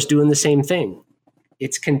dollar is doing the same thing.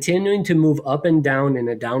 It's continuing to move up and down in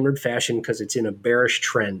a downward fashion because it's in a bearish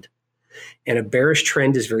trend. And a bearish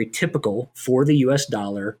trend is very typical for the US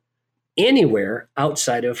dollar anywhere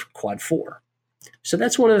outside of quad 4. So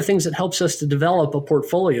that's one of the things that helps us to develop a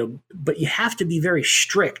portfolio, but you have to be very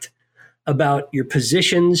strict about your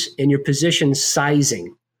positions and your position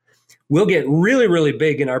sizing. We'll get really, really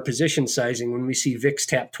big in our position sizing when we see VIX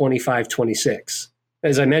tap 25, 26.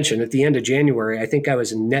 As I mentioned, at the end of January, I think I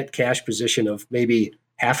was in net cash position of maybe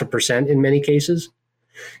 0.5% in many cases.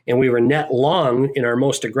 And we were net long in our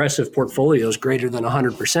most aggressive portfolios greater than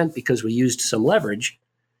 100% because we used some leverage.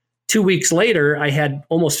 2 weeks later, I had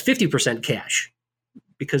almost 50% cash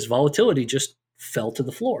because volatility just fell to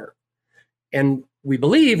the floor. And we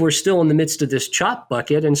believe we're still in the midst of this chop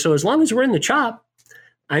bucket. And so as long as we're in the chop,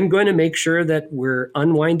 I'm going to make sure that we're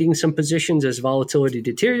unwinding some positions as volatility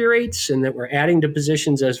deteriorates and that we're adding to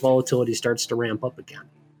positions as volatility starts to ramp up again.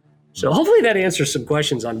 So hopefully that answers some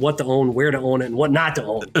questions on what to own, where to own it, and what not to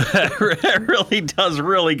own. It really does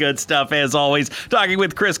really good stuff, as always. Talking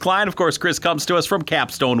with Chris Klein. Of course, Chris comes to us from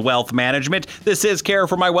Capstone Wealth Management. This is Care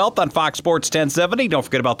for My Wealth on Fox Sports 1070. Don't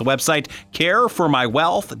forget about the website,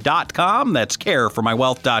 careformywealth.com. That's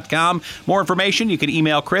careformywealth.com. More information, you can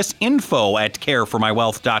email Chris,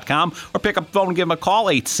 info@careformywealth.com, or pick up the phone and give him a call,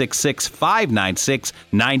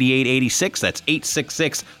 866-596-9886. That's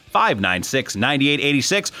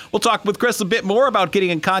 866-596-9886. We'll talk with Chris a bit more about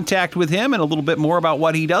getting in contact with him and a little bit more about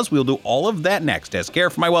what he does. We'll do all of that next as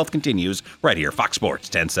Care for My Wealth continues right here, Fox Sports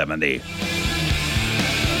 1070.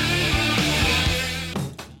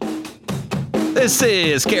 This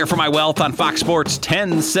is Care for My Wealth on Fox Sports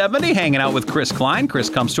 1070, hanging out with Chris Klein. Chris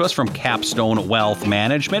comes to us from Capstone Wealth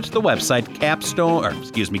Management. The website,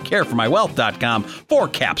 careformywealth.com for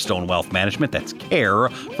Capstone Wealth Management. That's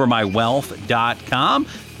careformywealth.com.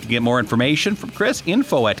 To get more information from Chris,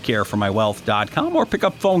 info@careformywealth.com, or pick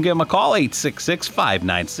up the phone, give him a call,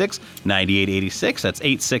 866-596-9886. That's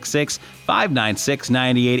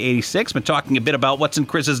 866-596-9886. Been talking a bit about what's in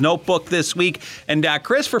Chris's notebook this week. And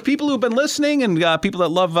Chris, for people who've been listening and people that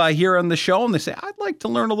love hearing the show and they say, I'd like to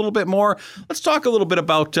learn a little bit more, let's talk a little bit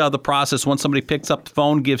about the process. When somebody picks up the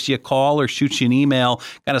phone, gives you a call or shoots you an email,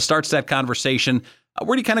 kind of starts that conversation,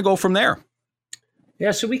 where do you kind of go from there? Yeah,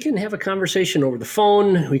 so we can have a conversation over the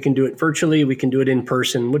phone. We can do it virtually. We can do it in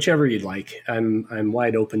person, whichever you'd like. I'm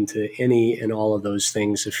wide open to any and all of those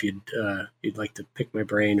things. If you'd like to pick my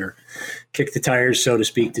brain or kick the tires, so to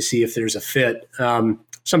speak, to see if there's a fit.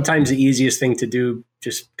 Sometimes the easiest thing to do,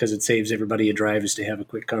 just because it saves everybody a drive, is to have a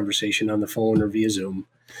quick conversation on the phone or via Zoom.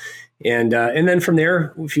 And then from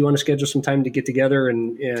there, if you want to schedule some time to get together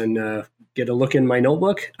and get a look in my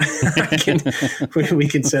notebook, we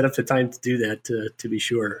can set up the time to do that, to be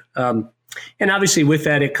sure. And obviously with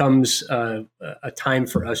that, it comes a time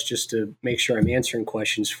for us just to make sure I'm answering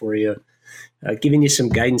questions for you, giving you some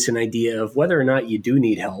guidance and idea of whether or not you do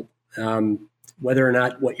need help, whether or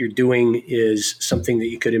not what you're doing is something that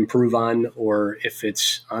you could improve on, or if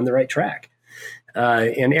it's on the right track.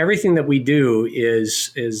 And everything that we do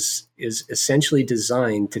is essentially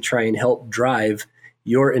designed to try and help drive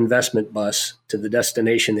your investment bus to the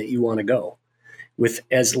destination that you want to go, with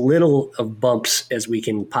as little of bumps as we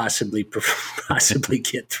can possibly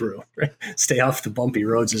get through. Right? Stay off the bumpy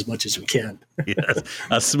roads as much as we can. Yes,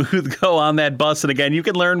 a smooth go on that bus. And again, you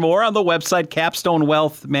can learn more on the website, Capstone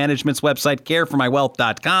Wealth Management's website,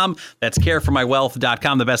 careformywealth.com. That's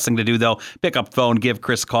careformywealth.com. The best thing to do, though, pick up the phone, give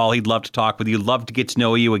Chris a call. He'd love to talk with you, love to get to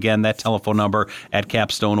know you. Again, that telephone number at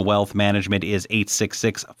Capstone Wealth Management is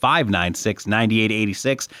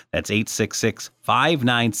 866-596-9886. That's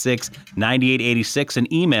 866-596-9886. 2026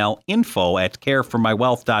 and email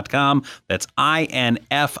info@careformywealth.com. That's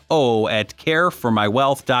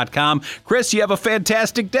info@careformywealth.com. Chris, you have a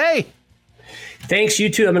fantastic day. Thanks, you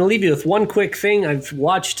too. I'm going to leave you with one quick thing. I've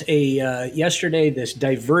watched yesterday this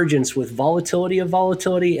divergence with volatility of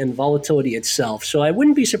volatility and volatility itself. So I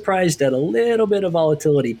wouldn't be surprised at a little bit of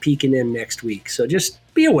volatility peeking in next week. So just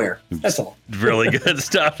be aware. That's all. Really good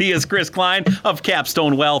stuff. He is Chris Klein of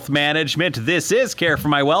Capstone Wealth Management. This is Care for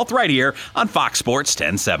My Wealth right here on Fox Sports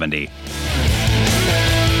 1070.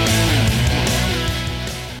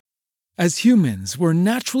 As humans, we're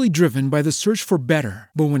naturally driven by the search for better.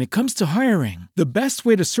 But when it comes to hiring, the best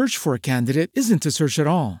way to search for a candidate isn't to search at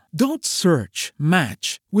all. Don't search,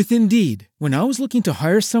 match with Indeed. When I was looking to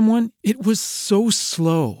hire someone, it was so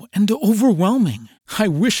slow and overwhelming. I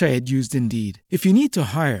wish I had used Indeed. If you need to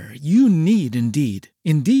hire, you need Indeed.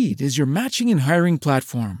 Indeed is your matching and hiring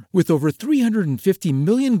platform with over 350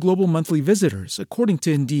 million global monthly visitors, according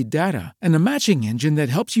to Indeed data, and a matching engine that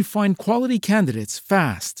helps you find quality candidates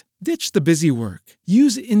fast. Ditch the busy work.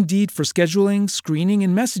 Use Indeed for scheduling, screening,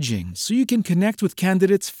 and messaging so you can connect with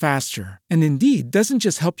candidates faster. And Indeed doesn't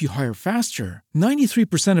just help you hire faster.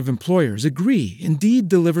 93% of employers agree Indeed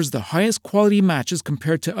delivers the highest quality matches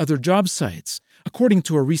compared to other job sites, according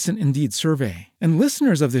to a recent Indeed survey. And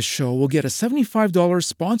listeners of this show will get a $75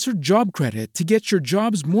 sponsored job credit to get your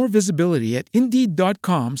jobs more visibility at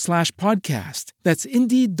Indeed.com/podcast. That's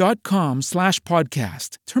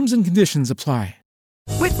Indeed.com/podcast. Terms and conditions apply.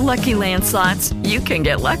 With Lucky Land Slots, you can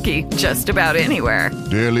get lucky just about anywhere.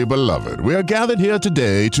 Dearly beloved, we are gathered here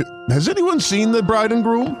today to... Has anyone seen the bride and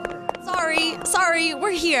groom? Sorry,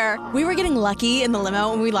 we're here. We were getting lucky in the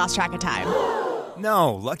limo and we lost track of time.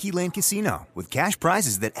 No, Lucky Land Casino, with cash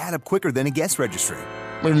prizes that add up quicker than a guest registry.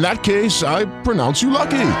 In that case, I pronounce you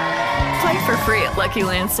lucky. Play for free at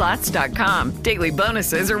LuckyLandSlots.com. Daily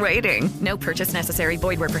bonuses are waiting. No purchase necessary.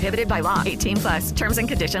 Void where prohibited by law. 18+. Terms and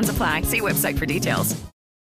conditions apply. See website for details.